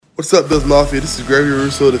What's up, Bills Mafia? This is Gregory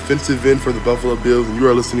Rousseau, defensive end for the Buffalo Bills, and you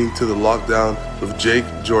are listening to The Lockdown with Jake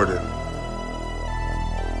Jordan.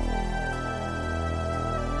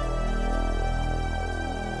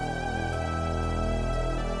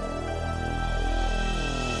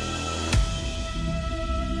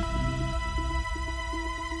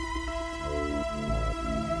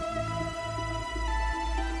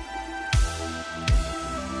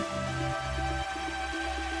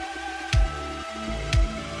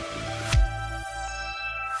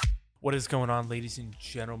 What is going on, ladies and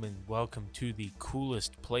gentlemen? Welcome to the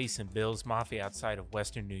coolest place in Bills Mafia outside of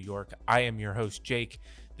Western New York. I am your host, Jake.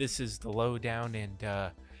 This is The Lowdown,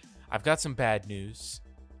 and I've got some bad news.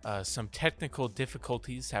 Some technical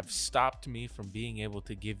difficulties have stopped me from being able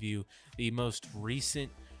to give you the most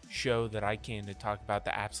recent show that I can to talk about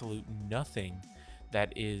the absolute nothing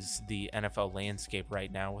that is the NFL landscape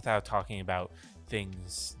right now without talking about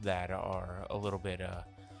things that are a little bit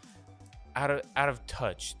out of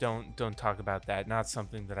touch. Don't talk about that. Not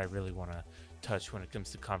something that I really want to touch when it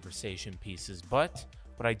comes to conversation pieces. But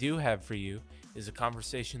what I do have for you is a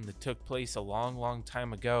conversation that took place a long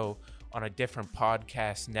time ago on a different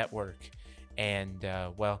podcast network. And,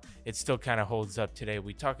 well, it still kind of holds up today.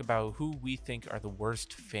 We talk about who we think are the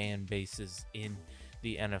worst fan bases in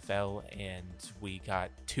the NFL, and we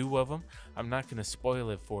got two of them. I'm not going to spoil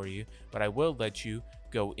it for you, but I will let you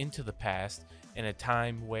go into the past in a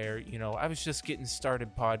time where, you know, I was just getting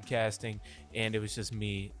started podcasting, and it was just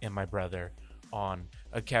me and my brother on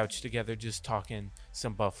a couch together just talking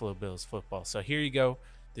some Buffalo Bills football. So here you go,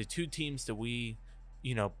 the two teams that we,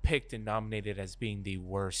 you know, picked and nominated as being the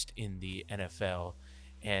worst in the NFL.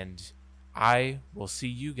 And I will see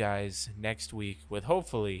you guys next week with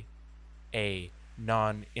hopefully a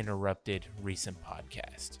non-interrupted recent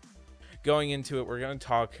podcast. Going into it, we're going to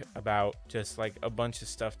talk about just like a bunch of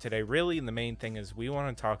stuff today. Really, the main thing is we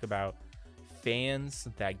want to talk about fans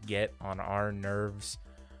that get on our nerves.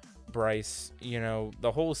 Bryce, you know,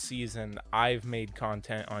 the whole season I've made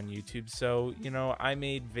content on YouTube. So, you know, I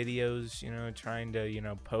made videos, you know, trying to, you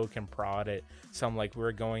know, poke and prod at some, like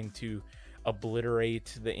we're going to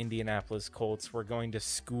obliterate the Indianapolis Colts. We're going to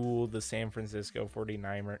school the San Francisco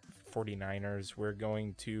 49ers. We're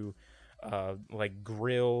going to like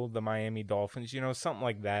grill the Miami Dolphins, you know, something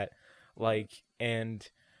like that. Like, and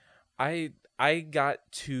I got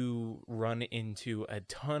to run into a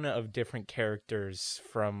ton of different characters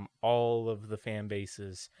from all of the fan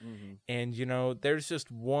bases. Mm-hmm. And, you know, there's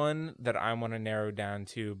just one that I want to narrow down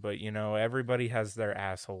to, but, you know, everybody has their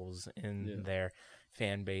assholes in their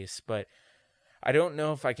fan base. But I don't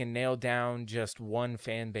know if I can nail down just one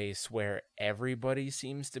fan base where everybody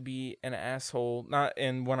seems to be an asshole.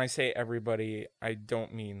 And when I say everybody, I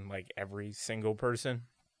don't mean like every single person,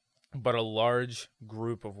 but a large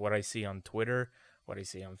group of what I see on Twitter, what I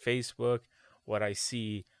see on Facebook, what I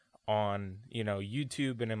see on, you know,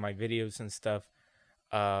 YouTube and in my videos and stuff.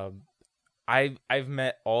 I've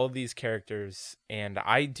met all of these characters, and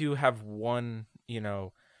I do have one, you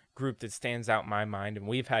know, group that stands out in my mind, and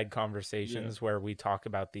we've had conversations where we talk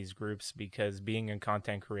about these groups because being a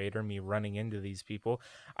content creator, me running into these people,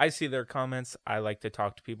 I see their comments, I like to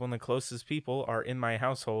talk to people, and the closest people are in my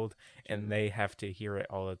household, and they have to hear it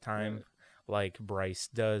all the time, like Bryce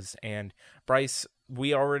does. And Bryce,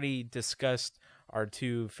 we already discussed our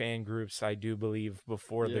two fan groups, I do believe,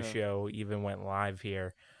 before the show even went live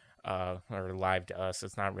here, or live to us.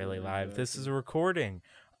 It's not really live. This is a recording.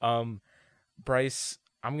 Bryce,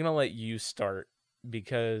 I'm going to let you start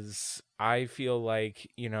because I feel like,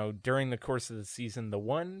 you know, during the course of the season, the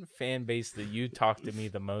one fan base that you talked to me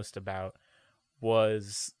the most about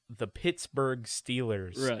was the Pittsburgh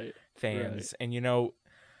Steelers fans. And, you know,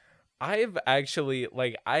 I've actually,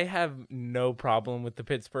 like, I have no problem with the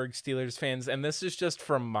Pittsburgh Steelers fans, and this is just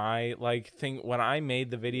from my, like, thing. When I made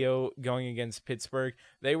the video going against Pittsburgh,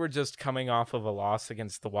 they were just coming off of a loss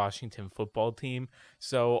against the Washington football team,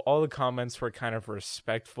 so all the comments were kind of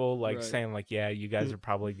respectful, like, saying, like, yeah, you guys are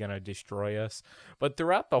probably going to destroy us, but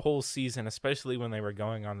throughout the whole season, especially when they were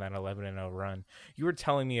going on that 11-0 run, you were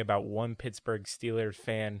telling me about one Pittsburgh Steelers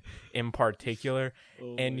fan in particular,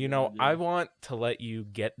 and, you know, I want to let you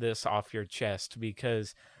get this off your chest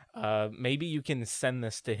because maybe you can send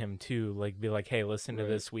this to him too, like be like, hey, listen to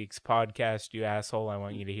this week's podcast, you asshole, I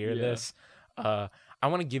want you to hear this. I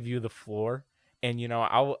want to give you the floor, and you know,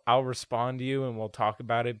 I'll respond to you and we'll talk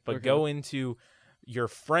about it, but go into your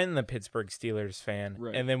friend, the Pittsburgh Steelers fan,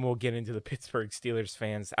 and then we'll get into the Pittsburgh Steelers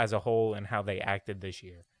fans as a whole and how they acted this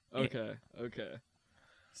year. Okay.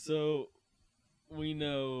 So we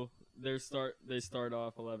know they start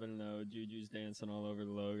off 11-0. Juju's dancing all over the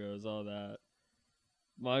logos, all that.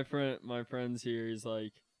 My friend's here. He's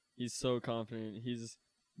like, He's so confident. He's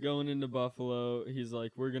going into Buffalo. He's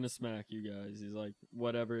like, we're going to smack you guys. He's like,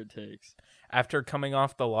 whatever it takes. After coming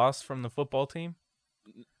off the loss from the football team?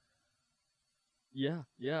 Yeah,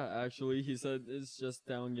 actually, he said it's just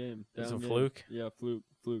down game. It's a fluke? Yeah, fluke.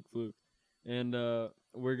 And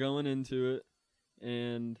we're going into it,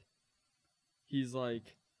 and he's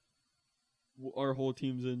like, our whole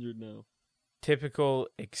team's injured now. Typical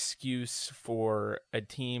excuse for a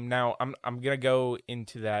team. Now, I'm going to go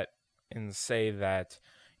into that and say that,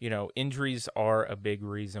 injuries are a big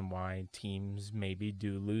reason why teams maybe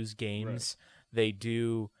do lose games. Right. They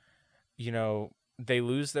do, they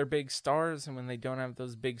lose their big stars, and when they don't have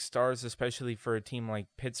those big stars, especially for a team like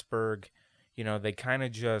Pittsburgh, they kind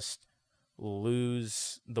of just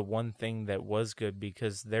lose the one thing that was good,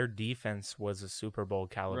 because their defense was a Super Bowl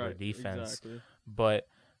caliber defense. Exactly. But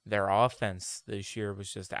their offense this year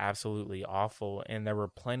was just absolutely awful, and there were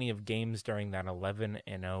plenty of games during that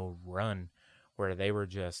 11-0 run where they were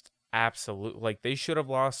just absolute, like they should have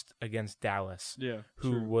lost against Dallas,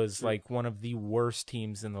 who was like one of the worst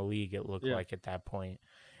teams in the league, it looked like at that point.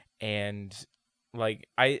 And like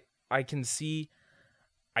I couldn't see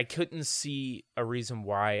a reason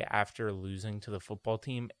why after losing to the football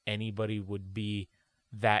team anybody would be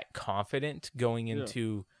that confident going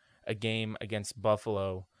into a game against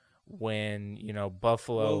Buffalo when,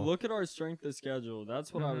 Buffalo. Well, look at our strength of schedule.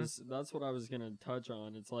 That's what I was going to touch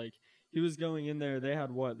on. It's like he was going in there. They had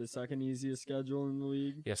the second easiest schedule in the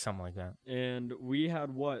league? Yeah, something like that. And we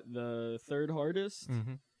had the third hardest?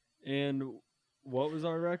 Mm-hmm. And what was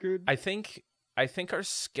our record? I think our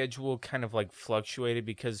schedule kind of like fluctuated,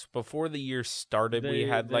 because before the year started, we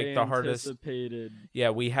had like the hardest. Yeah,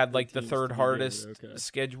 we had like the third hardest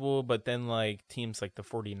schedule, but then like teams like the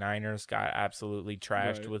 49ers got absolutely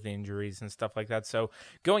trashed with injuries and stuff like that. So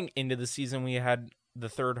going into the season, we had the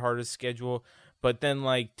third hardest schedule, but then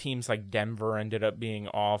like teams like Denver ended up being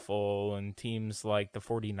awful, and teams like the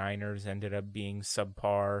 49ers ended up being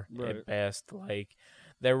subpar at best. Like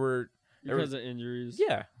because of injuries.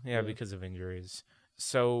 Yeah, because of injuries.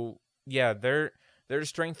 So, their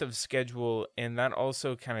strength of schedule, and that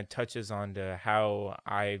also kind of touches on to how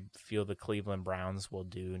I feel the Cleveland Browns will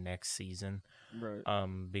do next season. Right.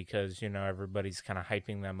 Because, everybody's kind of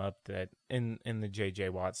hyping them up that in the J.J.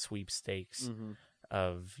 Watt sweepstakes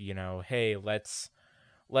of, hey, let's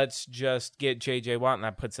just get J.J. Watt, and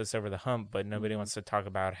that puts us over the hump. But nobody wants to talk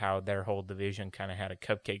about how their whole division kind of had a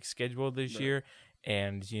cupcake schedule this year.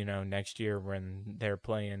 And, next year when they're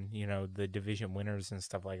playing, the division winners and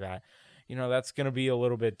stuff like that, that's going to be a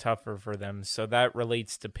little bit tougher for them. So that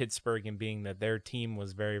relates to Pittsburgh, and being that their team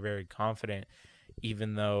was very, very confident,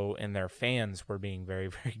 even though, and their fans were being very,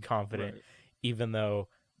 very confident, even though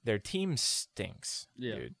their team stinks.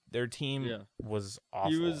 Yeah. Dude. Their team was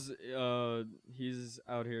awful. He's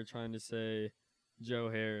out here trying to say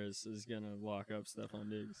Joe Harris is going to lock up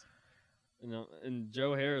Stephon Diggs. And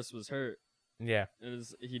Joe Harris was hurt. Yeah.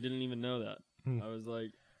 He didn't even know that. I was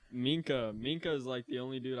like, Minka is like the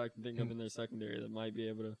only dude I can think of in their secondary that might be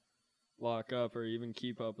able to lock up or even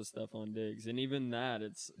keep up with Stephon Diggs. And even that,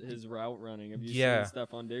 it's his route running. Have you seen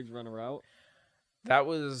Stephon Diggs run a route?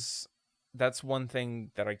 That's one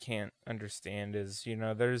thing that I can't understand is,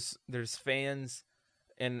 there's fans,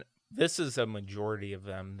 and this is a majority of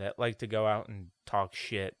them, that like to go out and talk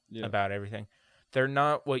shit about everything. They're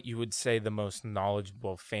not what you would say the most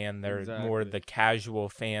knowledgeable fan. They're more the casual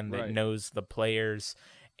fan that knows the players.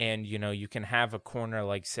 And, you can have a corner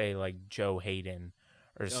like, say, like Joe Hayden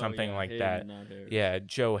or something like Hayden, that. Yeah,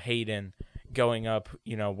 Joe Hayden going up,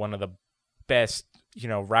 one of the best,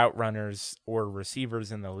 route runners or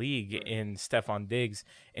receivers in the league in Stephon Diggs.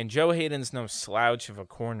 And Joe Hayden's no slouch of a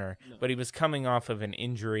corner, but he was coming off of an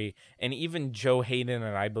injury. And even Joe Hayden,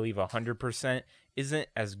 and I believe 100%, isn't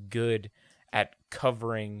as good at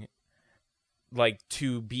covering, like,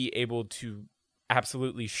 to be able to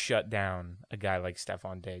absolutely shut down a guy like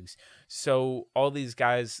Stephon Diggs. So all these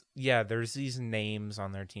guys, there's these names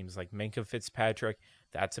on their teams, like Minkah Fitzpatrick.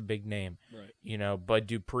 That's a big name. Right. Bud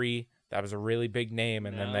Dupree, that was a really big name,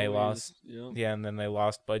 and then they lost. And then they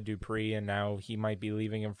lost Bud Dupree, and now he might be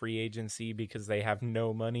leaving in free agency because they have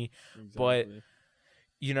no money. Exactly. But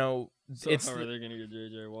so how are they going to get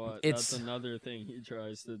J.J. Watt? That's another thing he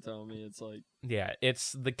tries to tell me. It's like,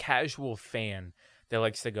 it's the casual fan that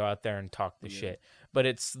likes to go out there and talk the shit. But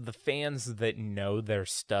it's the fans that know their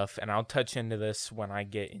stuff, and I'll touch into this when I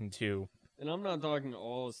get into. And I'm not talking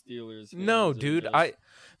all Steelers fans. No, dude.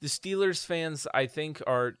 The Steelers fans, I think,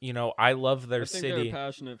 are, I love their city. They're a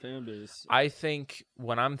passionate fan base. I think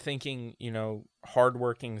when I'm thinking,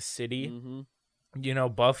 hardworking city,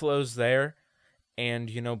 Buffalo's there.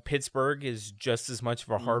 And, Pittsburgh is just as much of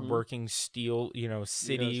a hardworking steel,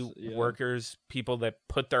 city workers, people that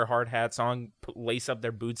put their hard hats on, lace up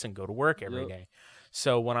their boots and go to work every day.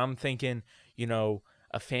 So when I'm thinking,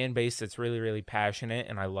 a fan base that's really, really passionate,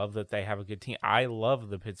 and I love that they have a good team. I love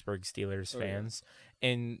the Pittsburgh Steelers fans.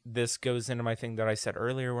 And this goes into my thing that I said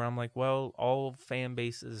earlier where I'm like, well, all fan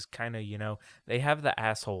bases kind of, they have the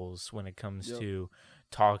assholes when it comes to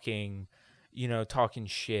talking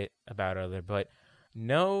shit about other. But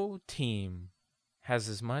no team has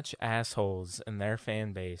as much assholes in their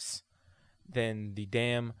fan base than the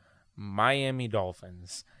damn Miami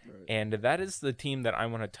Dolphins. Right. And that is the team that I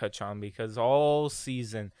want to touch on because all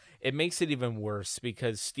season it makes it even worse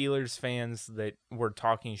because Steelers fans that were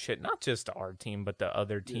talking shit, not just to our team, but the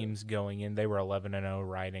other teams going in, they were 11-0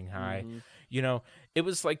 riding high. It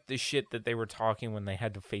was like the shit that they were talking when they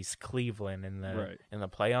had to face Cleveland in the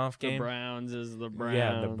playoff game. The Browns is the Browns.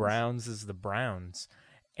 Yeah, the Browns is the Browns.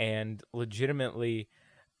 And legitimately,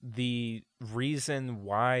 the reason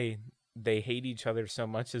why they hate each other so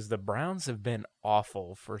much is the Browns have been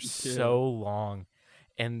awful for so long.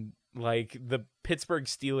 And like the Pittsburgh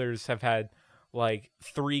Steelers have had like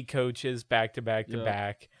 3 coaches back to back to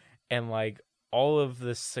back and like all of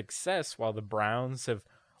the success while the Browns have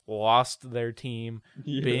lost their team,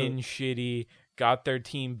 been shitty, got their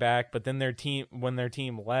team back, but then when their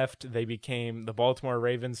team left, they became the Baltimore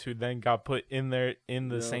Ravens who then got put in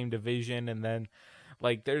the same division and then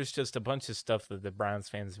like, there's just a bunch of stuff that the Browns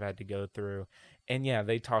fans have had to go through. And,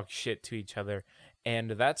 they talk shit to each other. And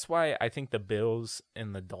that's why I think the Bills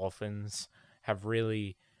and the Dolphins have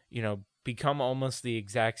really, become almost the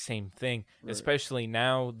exact same thing, especially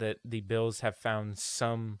now that the Bills have found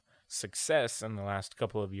some success in the last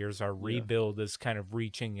couple of years. Our rebuild is kind of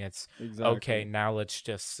reaching its, okay, now let's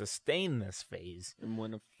just sustain this phase. And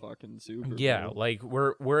win a fucking Super Bowl. Yeah, like,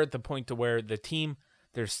 we're at the point to where the team,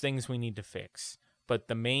 there's things we need to fix. But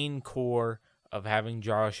the main core of having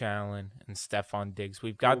Josh Allen and Stephon Diggs,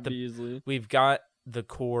 we've got the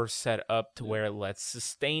core set up to where let's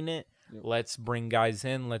sustain it. Let's bring guys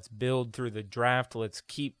in. Let's build through the draft. Let's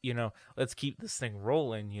keep this thing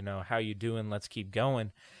rolling. How you doing? Let's keep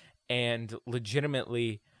going. And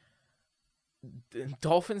legitimately,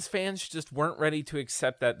 Dolphins fans just weren't ready to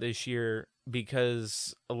accept that this year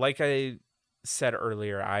because, like I said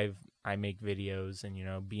earlier, I make videos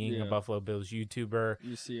and, being a Buffalo Bills YouTuber.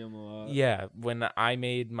 You see them a lot. Yeah. When I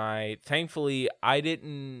made thankfully, I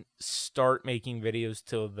didn't start making videos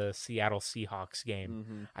till the Seattle Seahawks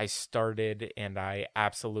game. I started and I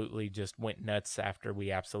absolutely just went nuts after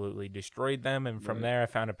we absolutely destroyed them. And from there, I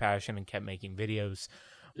found a passion and kept making videos.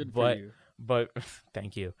 Good for you. But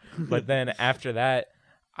thank you. But then after that,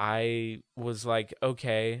 I was like,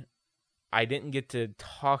 okay, I didn't get to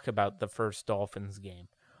talk about the first Dolphins game,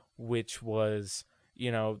 which was,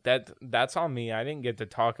 that's on me. I didn't get to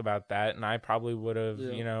talk about that, and I probably would have,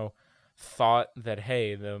 thought that,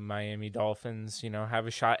 hey, the Miami Dolphins, have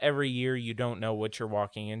a shot. Every year, you don't know what you're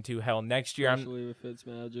walking into. Hell, next year, with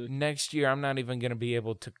Fitzmagic. Next year, I'm not even going to be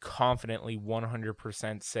able to confidently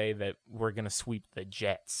 100% say that we're going to sweep the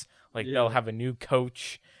Jets. Like, they'll have a new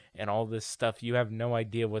coach and all this stuff. You have no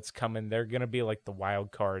idea what's coming. They're going to be like the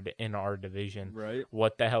wild card in our division. Right.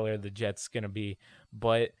 What the hell are the Jets going to be?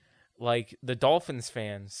 But like the Dolphins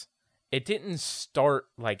fans, it didn't start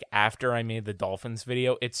like after I made the Dolphins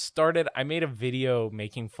video. It started, I made a video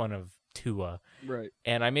making fun of Tua. Right.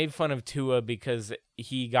 And I made fun of Tua because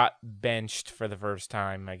he got benched for the first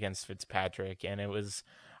time against Fitzpatrick. And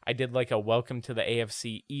I did like a welcome to the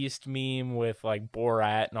AFC East meme with like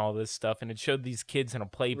Borat and all this stuff. And it showed these kids in a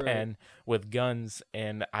playpen with guns.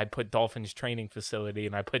 And I put Dolphins training facility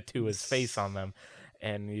and I put Tua's face on them.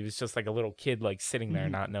 And he was just like a little kid like sitting there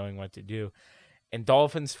not knowing what to do. And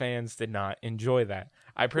Dolphins fans did not enjoy that.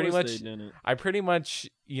 I pretty much,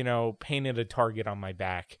 painted a target on my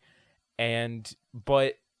back.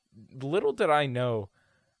 But little did I know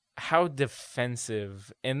how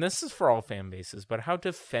defensive, and this is for all fan bases, but how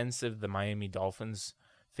defensive the Miami Dolphins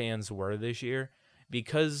fans were this year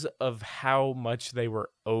because of how much they were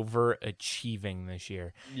overachieving this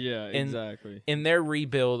year. Yeah, exactly. In their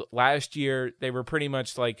rebuild last year, they were pretty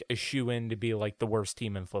much like a shoe-in to be like the worst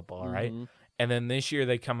team in football, right? And then this year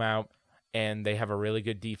they come out and they have a really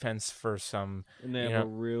good defense for some. And they have a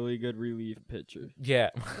really good relief pitcher.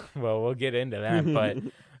 Yeah, well, we'll get into that,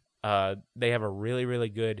 but they have a really, really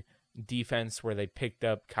good defense where they picked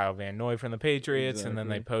up Kyle Van Noy from the Patriots, and then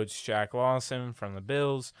they poached Shaq Lawson from the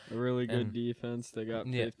Bills. A really good defense. They got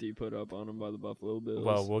 50 put up on them by the Buffalo Bills.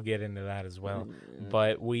 Well, we'll get into that as well.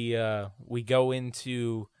 But we go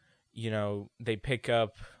into, they pick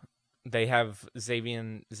up they have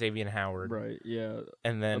Xavier Howard, Right. Yeah.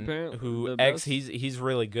 and then Apparently, the he's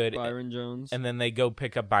really good. Byron Jones. And then they go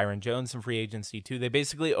pick up Byron Jones in free agency too. They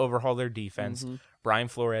basically overhaul their defense. Mhm. Brian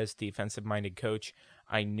Flores, defensive-minded coach.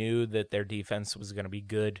 I knew that their defense was going to be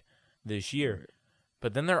good this year. Right.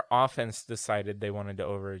 But then their offense decided they wanted to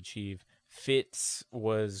overachieve. Fitz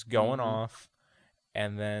was going off,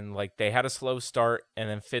 and then like they had a slow start, and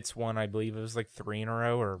then Fitz won, I believe it was like 3 in a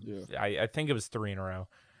row, or I think it was 3 in a row.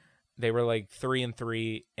 They were like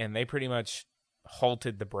 3-3, and they pretty much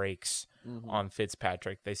halted the brakes on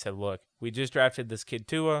Fitzpatrick. They said, look, we just drafted this kid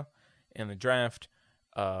Tua in the draft.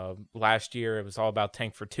 Last year it was all about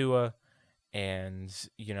tank for Tua, and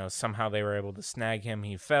somehow they were able to snag him.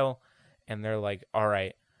 He fell, and they're like, all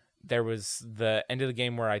right. There was the end of the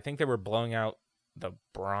game where I think they were blowing out the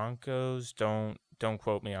Broncos. Don't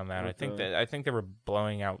quote me on that. Okay. I think they were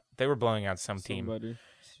blowing out some team,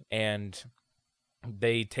 and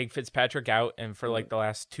they take Fitzpatrick out, and for like the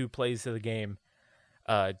last 2 plays of the game,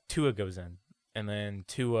 Tua goes in, and then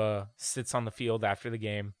Tua sits on the field after the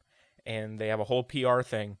game, and they have a whole PR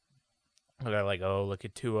thing. They're like, oh, look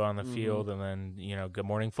at Tua on the field, and then, Good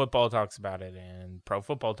Morning Football talks about it, and Pro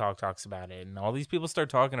Football Talk talks about it, and all these people start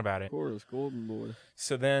talking about it. Of course, Golden Boy.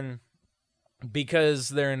 So then, because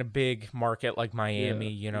they're in a big market like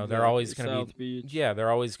Miami, they're always going to be, they're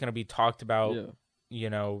always going to be talked about,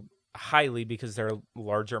 highly because they're a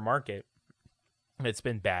larger market. It's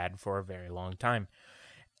been bad for a very long time.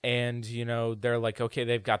 And, they're like, okay,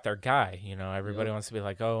 they've got their guy. Everybody wants to be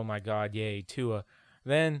like, oh, my God, yay, Tua.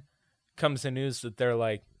 Then comes the news that they're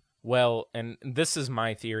like, well, and this is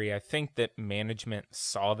my theory. I think that management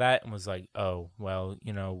saw that and was like, oh, well,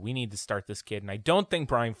 we need to start this kid. And I don't think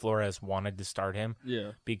Brian Flores wanted to start him.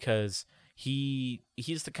 Yeah. Because he's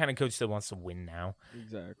the kind of coach that wants to win now.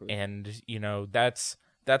 Exactly. And,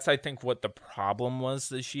 that's I think what the problem was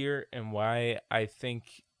this year, and why I think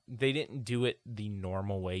they didn't do it the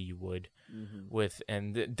normal way you would with,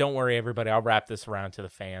 and don't worry, everybody, I'll wrap this around to the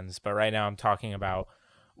fans. But right now I'm talking about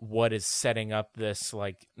what is setting up this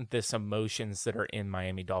emotions that are in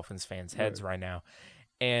Miami Dolphins fans' heads right now.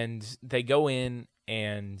 And they go in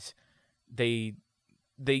and they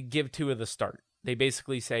give Tua the start. They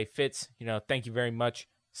basically say, Fitz, thank you very much.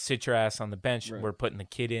 Sit your ass on the bench. We're putting the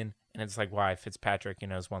kid in. And it's like, why? Fitzpatrick,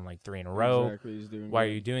 has won like 3 in a row. Exactly. He's doing why are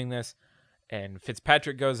you doing this? And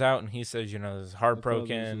Fitzpatrick goes out and he says, this is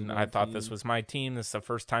heartbroken. I thought this was my team. This is the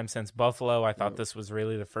first time since Buffalo. I thought this was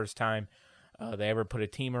really the first time they ever put a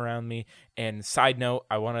team around me. And side note,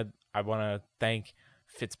 I want to thank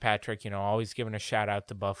Fitzpatrick, always giving a shout out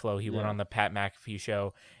to Buffalo. He went on the Pat McAfee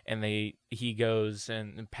show, and he goes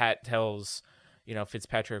and Pat tells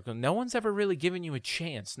Fitzpatrick, no one's ever really given you a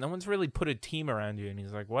chance. No one's really put a team around you. And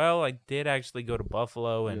he's like, well, I did actually go to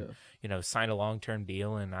Buffalo and, sign a long-term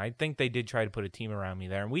deal. And I think they did try to put a team around me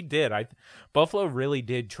there. And we did. Buffalo really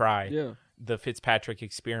did try the Fitzpatrick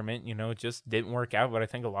experiment. It just didn't work out. But I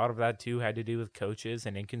think a lot of that, too, had to do with coaches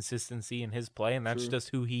and inconsistency in his play. And that's just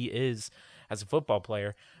who he is as a football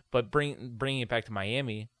player. But bringing it back to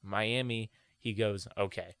Miami, he goes,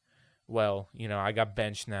 okay, well, I got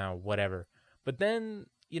benched now, whatever. But then,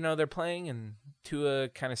 they're playing, and Tua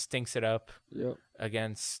kind of stinks it up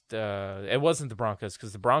against it wasn't the Broncos,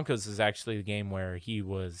 because the Broncos is actually the game where he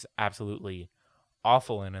was absolutely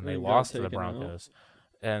awful in, and they lost to the Broncos.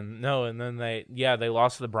 And then they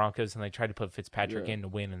lost to the Broncos, and they tried to put Fitzpatrick in to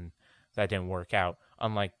win, and that didn't work out,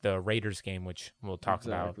 unlike the Raiders game, which we'll talk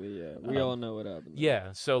about. Yeah. We all know what happened. Yeah,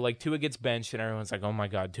 so like Tua gets benched, and everyone's like, oh my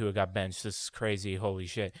God, Tua got benched. This is crazy. Holy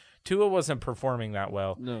shit. Tua wasn't performing that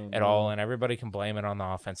well at all, and everybody can blame it on the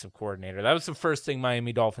offensive coordinator. That was the first thing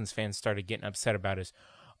Miami Dolphins fans started getting upset about is,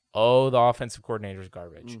 oh, the offensive coordinator's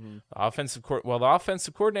garbage. The offensive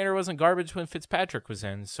coordinator wasn't garbage when Fitzpatrick was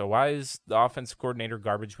in, so why is the offensive coordinator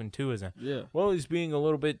garbage when Tua's in? Yeah. Well, he's being a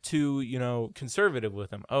little bit too, conservative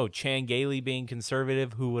with him. Oh, Chan Gailey being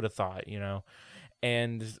conservative, who would have thought,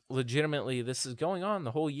 And legitimately, this is going on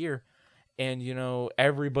the whole year. And,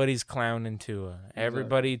 everybody's clowning Tua.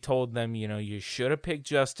 Everybody told them, you should have picked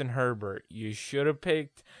Justin Herbert. You should have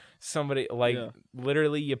picked somebody,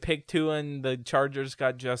 literally you picked Tua, and the Chargers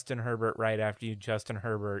got Justin Herbert right after you. Justin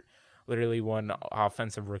Herbert literally won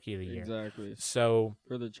Offensive Rookie of the Year. Exactly. So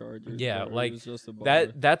for the Chargers. Yeah, like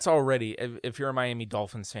that's already, if you're a Miami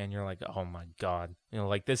Dolphins fan, you're like, oh my God.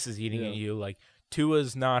 This is eating at you. Like,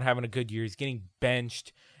 Tua's not having a good year. He's getting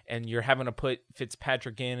benched. And you're having to put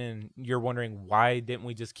Fitzpatrick in, and you're wondering, why didn't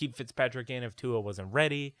we just keep Fitzpatrick in if Tua wasn't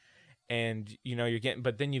ready? And, you know, you're getting,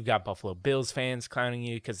 but then you've got Buffalo Bills fans clowning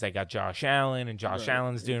you because they got Josh Allen, and Josh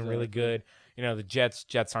Allen's doing really good. You know, the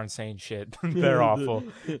Jets aren't saying shit. They're awful.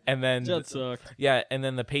 And then Jets suck. Yeah, and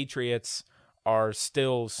then the Patriots are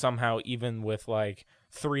still somehow, even with like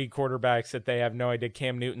 3 quarterbacks that they have no idea.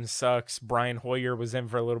 Cam Newton sucks. Brian Hoyer was in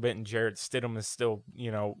for a little bit, and Jarrett Stidham is still,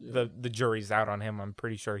 you know, the jury's out on him. I'm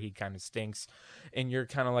pretty sure he kind of stinks. And you're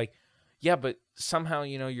kind of like, yeah, but somehow,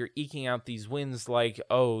 you know, you're eking out these wins like,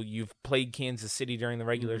 oh, you've played Kansas City during the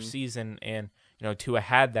regular season, and, you know, Tua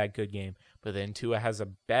had that good game, but then Tua has a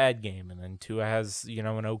bad game, and then Tua has, you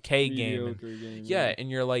know, an okay game. And, yeah,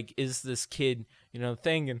 and you're like, is this kid, you know,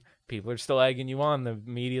 thing? And people are still egging you on. The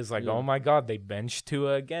media's like, oh my God, they benched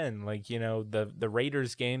Tua again. Like, you know, the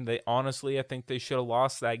Raiders game, they honestly, I think they should have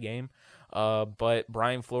lost that game. But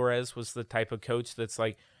Brian Flores was the type of coach that's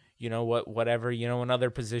like, you know what, whatever, you know, in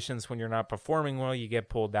other positions when you're not performing well, you get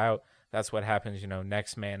pulled out. That's what happens, you know,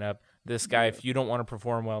 next man up. This guy, if you don't want to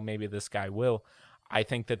perform well, maybe this guy will. I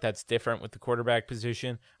think that that's different with the quarterback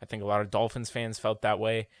position. I think a lot of Dolphins fans felt that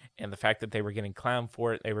way. And the fact that they were getting clowned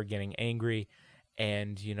for it, they were getting angry.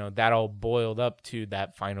 And, you know, that all boiled up to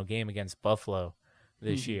that final game against Buffalo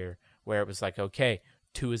this year, where it was like, okay,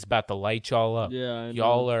 Tua's about to light y'all up. Yeah,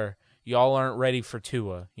 Y'all aren't ready for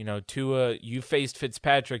Tua. You know, Tua, you faced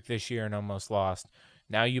Fitzpatrick this year and almost lost.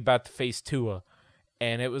 Now you about to face Tua.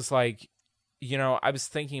 And it was like, you know, I was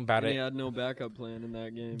thinking about it. He had no backup plan in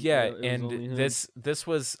that game. Yeah, and this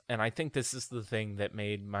was, and I think this is the thing that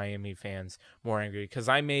made Miami fans more angry, because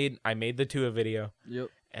I made the Tua video. Yep.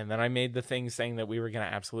 And then I made the thing saying that we were going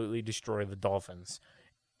to absolutely destroy the Dolphins.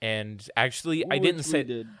 And actually, I didn't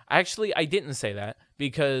say that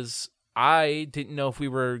because I didn't know if we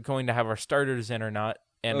were going to have our starters in or not.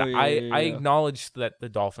 And I acknowledged that the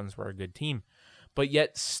Dolphins were a good team. But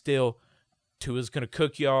yet still, Tua's going to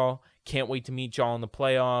cook y'all. Can't wait to meet y'all in the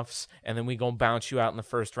playoffs. And then we going to bounce you out in the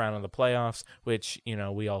first round of the playoffs, which, you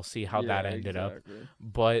know, we all see how that ended up.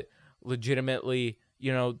 But legitimately,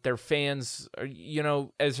 you know, their fans, you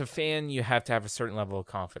know, as a fan, you have to have a certain level of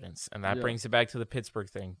confidence. And that brings it back to the Pittsburgh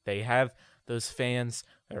thing. They have those fans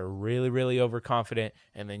that are really, really overconfident.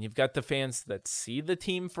 And then you've got the fans that see the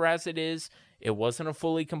team for as it is. It wasn't a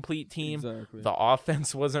fully complete team. Exactly. The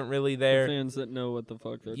offense wasn't really there. The fans that know what the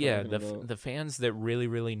fuck they're talking about. The fans that really,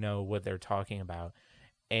 really know what they're talking about.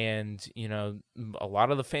 And, you know, a lot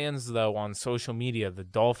of the fans, though, on social media, the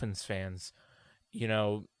Dolphins fans, you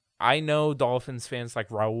know, I know Dolphins fans like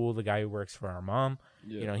Raul, the guy who works for our mom.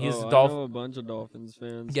 Yeah. You know, he's a I Dolphin. know a bunch of Dolphins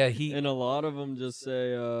fans. Yeah, and a lot of them just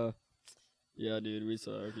say, yeah, dude, we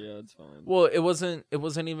suck. Yeah, it's fine. Well, it wasn't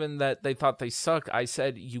even that they thought they suck. I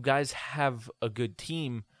said, you guys have a good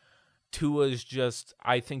team. Tua's just,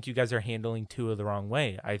 I think you guys are handling Tua the wrong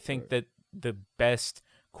way. I think that the best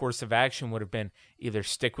course of action would have been either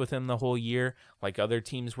stick with him the whole year like other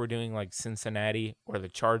teams were doing, like Cincinnati or the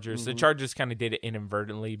Chargers. The Chargers kind of did it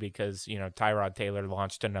inadvertently because, you know, Tyrod Taylor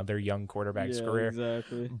launched another young quarterback's career.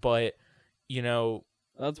 Exactly. But, you know,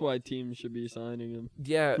 that's why teams should be signing him.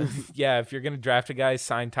 Yeah, if you're going to draft a guy,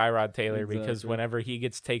 sign Tyrod Taylor because whenever he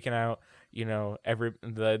gets taken out, you know,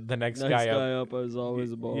 the next guy up is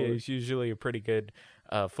always a baller. Yeah, he's usually a pretty good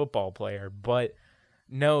football player. But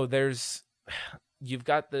no, you've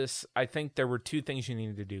got this. I think there were 2 things you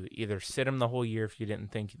needed to do. Either sit him the whole year if you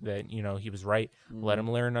didn't think that, you know, he was right. Let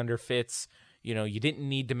him learn under Fitz. You know, you didn't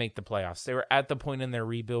need to make the playoffs. They were at the point in their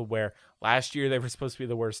rebuild where last year they were supposed to be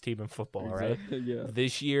the worst team in football, right? Yeah.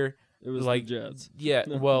 This year, it was like the Jets. Yeah,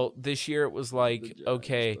 well, this year it was like, Jags,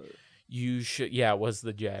 okay, you should. Yeah, it was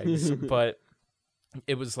the Jags, but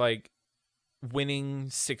it was like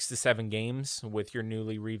winning 6 to 7 games with your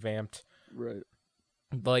newly revamped,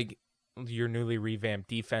 like your newly revamped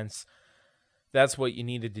defense. That's what you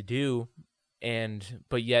needed to do.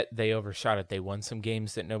 But yet they overshot it. They won some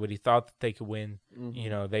games that nobody thought that they could win. You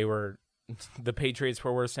know, the Patriots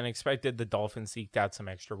were worse than expected. The Dolphins eked out some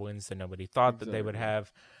extra wins that nobody thought that they would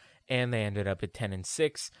have. And they ended up at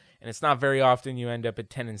 10-6. And it's not very often you end up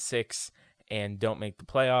at 10-6 and don't make the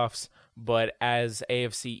playoffs. But as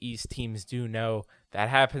AFC East teams do know, that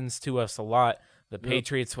happens to us a lot. The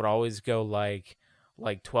Patriots would always go like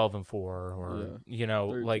 12-4 or you know,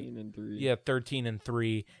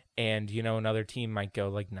 13-3. And, you know, another team might go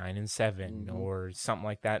like 9-7 or something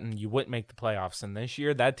like that, and you wouldn't make the playoffs. And this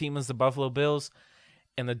year, that team was the Buffalo Bills.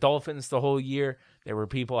 And the Dolphins the whole year, there were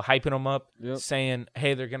people hyping them up, saying,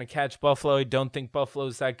 hey, they're going to catch Buffalo. I don't think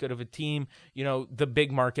Buffalo's that good of a team. You know, the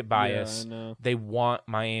big market bias. They want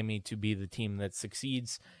Miami to be the team that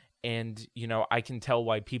succeeds. And, you know, I can tell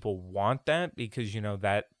why people want that because,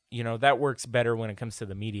 that works better when it comes to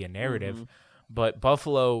the media narrative. But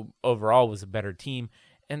Buffalo overall was a better team.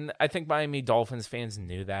 and I think Miami Dolphins fans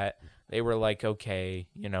knew that. They were like, okay,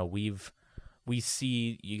 we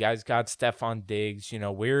see you guys got Stephon Diggs.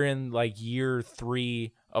 We're in like year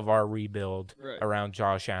 3 of our rebuild around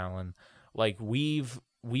Josh Allen. Like we've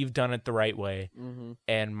done it the right way.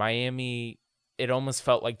 And Miami, it almost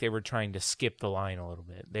felt like they were trying to skip the line a little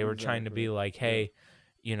bit. They were trying to be like, hey,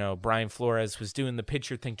 Brian Flores was doing the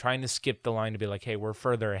pitcher thing, trying to skip the line to be like, hey, we're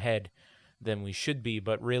further ahead than we should be.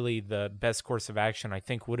 But really the best course of action, I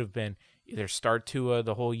think, would have been either start Tua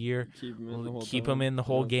the whole year, keep him in the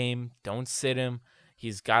whole game, don't sit him.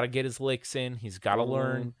 He's got to get his licks in. He's got to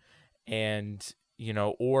learn. And,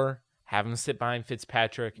 or have him sit behind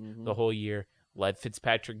Fitzpatrick the whole year. Let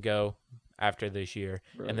Fitzpatrick go after this year,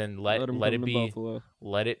 and then let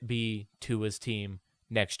it be Tua's team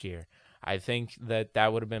next year. I think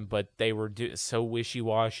that would have been, but they were so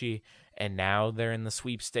wishy-washy, and now they're in the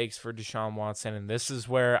sweepstakes for Deshaun Watson, and this is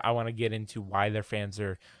where I want to get into why their fans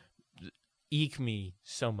eke me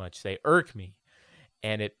so much. They irk me,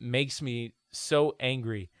 and it makes me so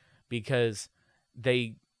angry because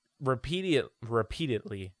they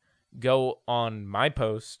repeatedly go on my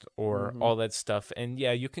post or all that stuff. And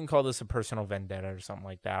yeah, you can call this a personal vendetta or something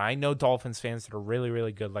like that. I know Dolphins fans that are really,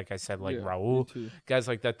 really good. Like I said, like Raul, guys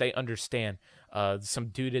like that, they understand. Some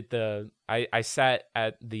dude at I sat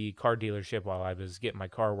at the car dealership while I was getting my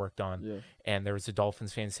car worked on, and there was a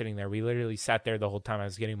Dolphins fan sitting there. We literally sat there the whole time I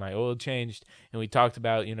was getting my oil changed, and we talked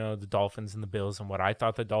about, the Dolphins and the Bills and what I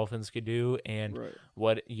thought the Dolphins could do, and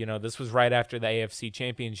what, this was right after the AFC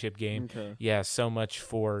Championship game. Yeah, so much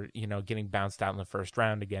for, getting bounced out in the first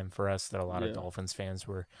round again for us that a lot of Dolphins fans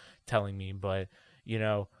were telling me. But,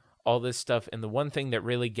 all this stuff. And the one thing that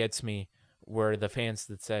really gets me were the fans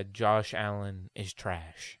that said Josh Allen is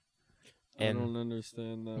trash. And I don't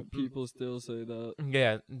understand that. People still say that.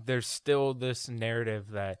 Yeah, there's still this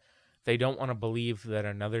narrative that they don't want to believe that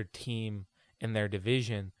another team in their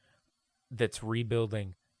division that's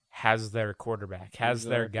rebuilding has their quarterback, has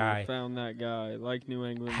their guy. Found that guy, like New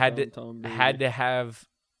England. Had to have,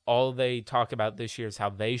 all they talk about this year is how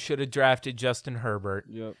they should have drafted Justin Herbert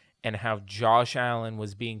and how Josh Allen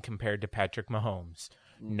was being compared to Patrick Mahomes.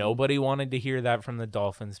 Nobody wanted to hear that from the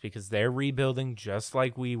Dolphins because they're rebuilding just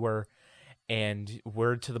like we were, and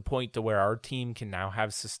we're to the point to where our team can now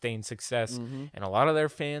have sustained success. And a lot of their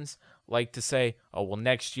fans like to say, oh, well,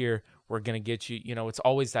 next year we're going to get you. It's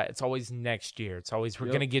always that. It's always next year. It's always we're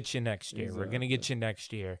going to get you next year. We're going to get you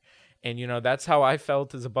next year. And, that's how I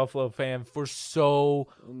felt as a Buffalo fan for so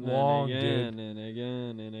long, dude. And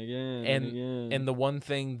again. And the one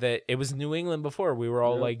thing that it was New England before, we were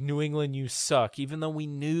all like, New England, you suck. Even though we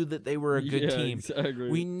knew that they were a good team. Exactly.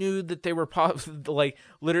 We knew that they were like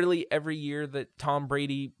literally every year that Tom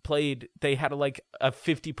Brady played, they had a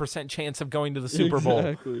 50% chance of going to the Super Bowl.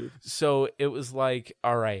 Exactly. So it was like,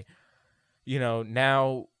 all right,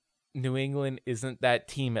 now New England isn't that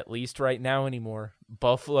team, at least right now, anymore.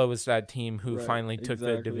 Buffalo is that team who finally took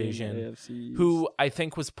the division, who I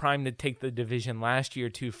think was primed to take the division last year,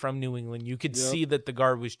 too, from New England. You could see that the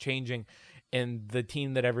guard was changing, and the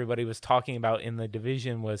team that everybody was talking about in the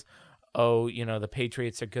division was, the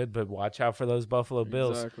Patriots are good, but watch out for those Buffalo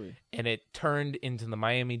Bills. Exactly. And it turned into the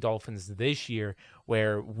Miami Dolphins this year,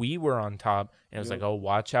 where we were on top, and it was like,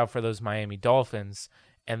 watch out for those Miami Dolphins.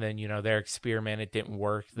 And then, their experiment, it didn't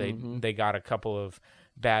work. They got a couple of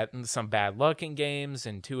some bad luck in games,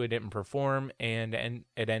 and Tua didn't perform, and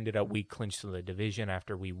it ended up we clinched the division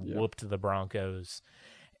after we whooped the Broncos.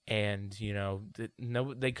 And,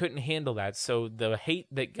 they couldn't handle that. So the hate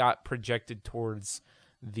that got projected towards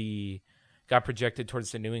the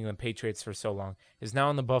New England Patriots for so long is now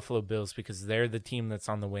on the Buffalo Bills because they're the team that's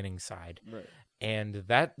on the winning side. Right. And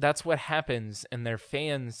that's what happens, and their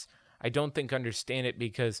fans, I don't think, understand it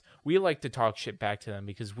because we like to talk shit back to them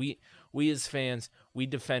because we as fans, we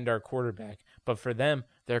defend our quarterback. But for them,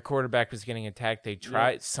 their quarterback was getting attacked.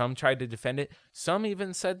 Some tried to defend it. Some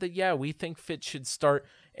even said that, we think Fitz should start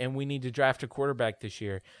and we need to draft a quarterback this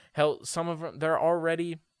year. Hell, some of them, they're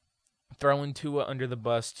already throwing Tua under the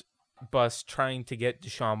bus trying to get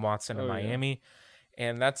Deshaun Watson to Miami.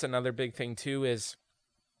 And that's another big thing too is,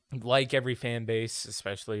 like every fan base,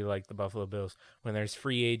 especially like the Buffalo Bills, when there's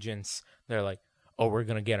free agents, they're like, oh, we're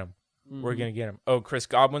going to get him. We're going to get him. Oh, Chris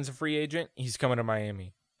Godwin's a free agent. He's coming to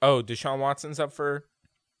Miami. Oh, Deshaun Watson's up for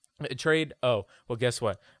a trade. Oh, well, guess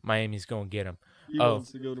what? Miami's going to get him. He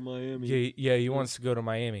wants to go to Miami. Yeah, he wants to go to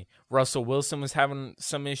Miami. Russell Wilson was having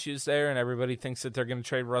some issues there, and everybody thinks that they're going to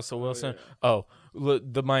trade Russell Wilson.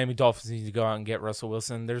 Look, the Miami Dolphins need to go out and get Russell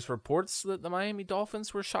Wilson. There's reports that the Miami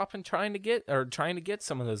Dolphins were trying to get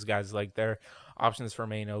some of those guys, like their options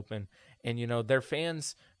remain open. And, you know, their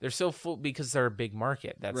fans, they're so full because they're a big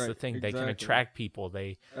market. That's the Right, thing. They can exactly. attract people.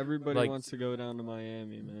 Everybody like- wants to go down to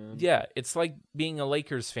Miami, man. Yeah, it's like being a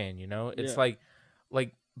Lakers fan, you know? It's Yeah.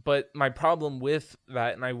 like, but my problem with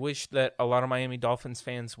that, and I wish that a lot of Miami Dolphins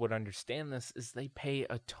fans would understand this, is they pay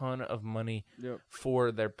a ton of money Yep.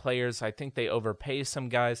 for their players. I think they overpay some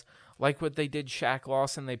guys, like what they did Shaq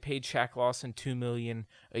Lawson. They paid Shaq Lawson $2 million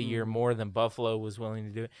a year more than Buffalo was willing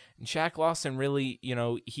to do. And Shaq Lawson really, you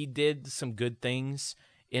know, he did some good things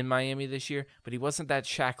in Miami this year, but he wasn't that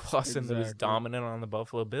Shaq Lawson that was Exactly. dominant on the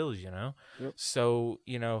Buffalo Bills, you know? Yep. So,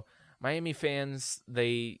 you know, Miami fans,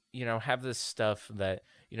 they, you know, have this stuff that,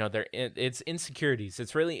 you know, it's insecurities.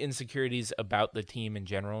 It's really insecurities about the team in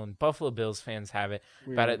general. And Buffalo Bills fans have it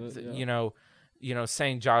We about have it, it, yeah. you know,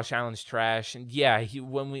 saying Josh Allen's trash. And yeah,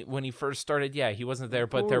 when he first started, yeah, he wasn't there, Of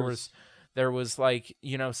but course. there was like,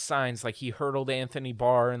 you know, signs like he hurdled Anthony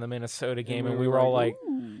Barr in the Minnesota game, and we were were all like,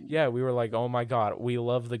 "Ooh." yeah, we were like, oh my God, we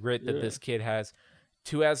love the grit that Yeah. this kid has.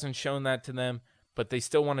 Tua hasn't shown that to them, but they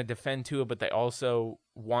still want to defend Tua, but they also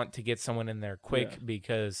want to get someone in there quick Yeah.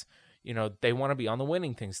 because, you know, they want to be on the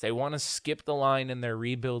winning things. They want to skip the line in their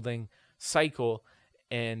rebuilding cycle.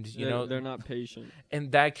 And, you know, they're not patient.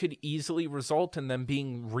 and that could easily result in them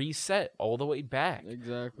being reset all the way back.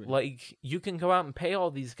 Exactly. Like, you can go out and pay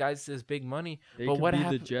all these guys this big money, They but could what be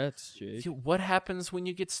happens? the Jets, Jake. What happens when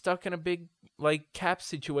you get stuck in a big like cap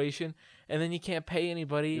situation and then you can't pay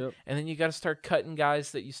anybody Yep. and then you got to start cutting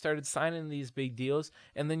guys that you started signing these big deals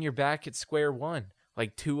and then you're back at square one.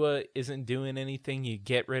 Like Tua isn't doing anything. You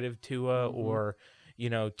get rid of Tua or, you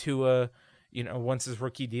know, Tua, you know, once his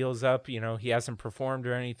rookie deal's up, you know, he hasn't performed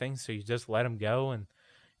or anything. So you just let him go and,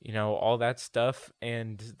 you know, all that stuff.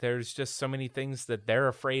 And there's just so many things that they're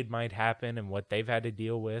afraid might happen and what they've had to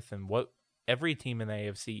deal with and what every team in the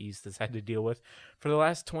AFC East has had to deal with for the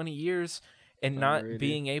last 20 years and not Alrighty.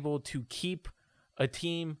 being able to keep a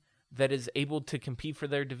team that is able to compete for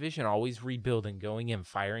their division, always rebuilding, going in,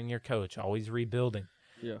 firing your coach, always rebuilding.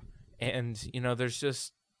 Yeah. And, you know,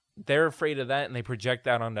 they're afraid of that and they project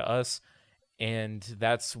that onto us. And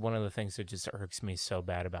that's one of the things that just irks me so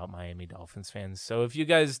bad about Miami Dolphins fans. So if you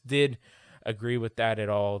guys did agree with that at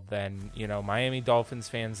all, then, you know, Miami Dolphins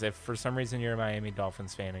fans, if for some reason you're a Miami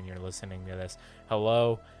Dolphins fan and you're listening to this,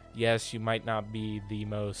 hello. Yes, you might not be the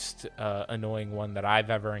most annoying one that I've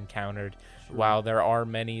ever encountered. Sure. While there are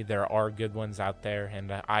many, there are good ones out there.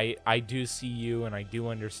 And I do see you and I do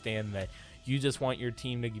understand that you just want your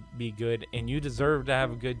team to be good and you deserve to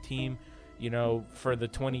have a good team. You know, for the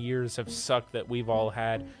 20 years of suck that we've all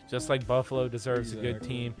had, just like Buffalo deserves a good Exactly.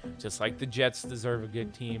 team, just like the Jets deserve a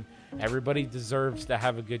good team. Everybody deserves to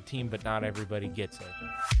have a good team, but not everybody gets it.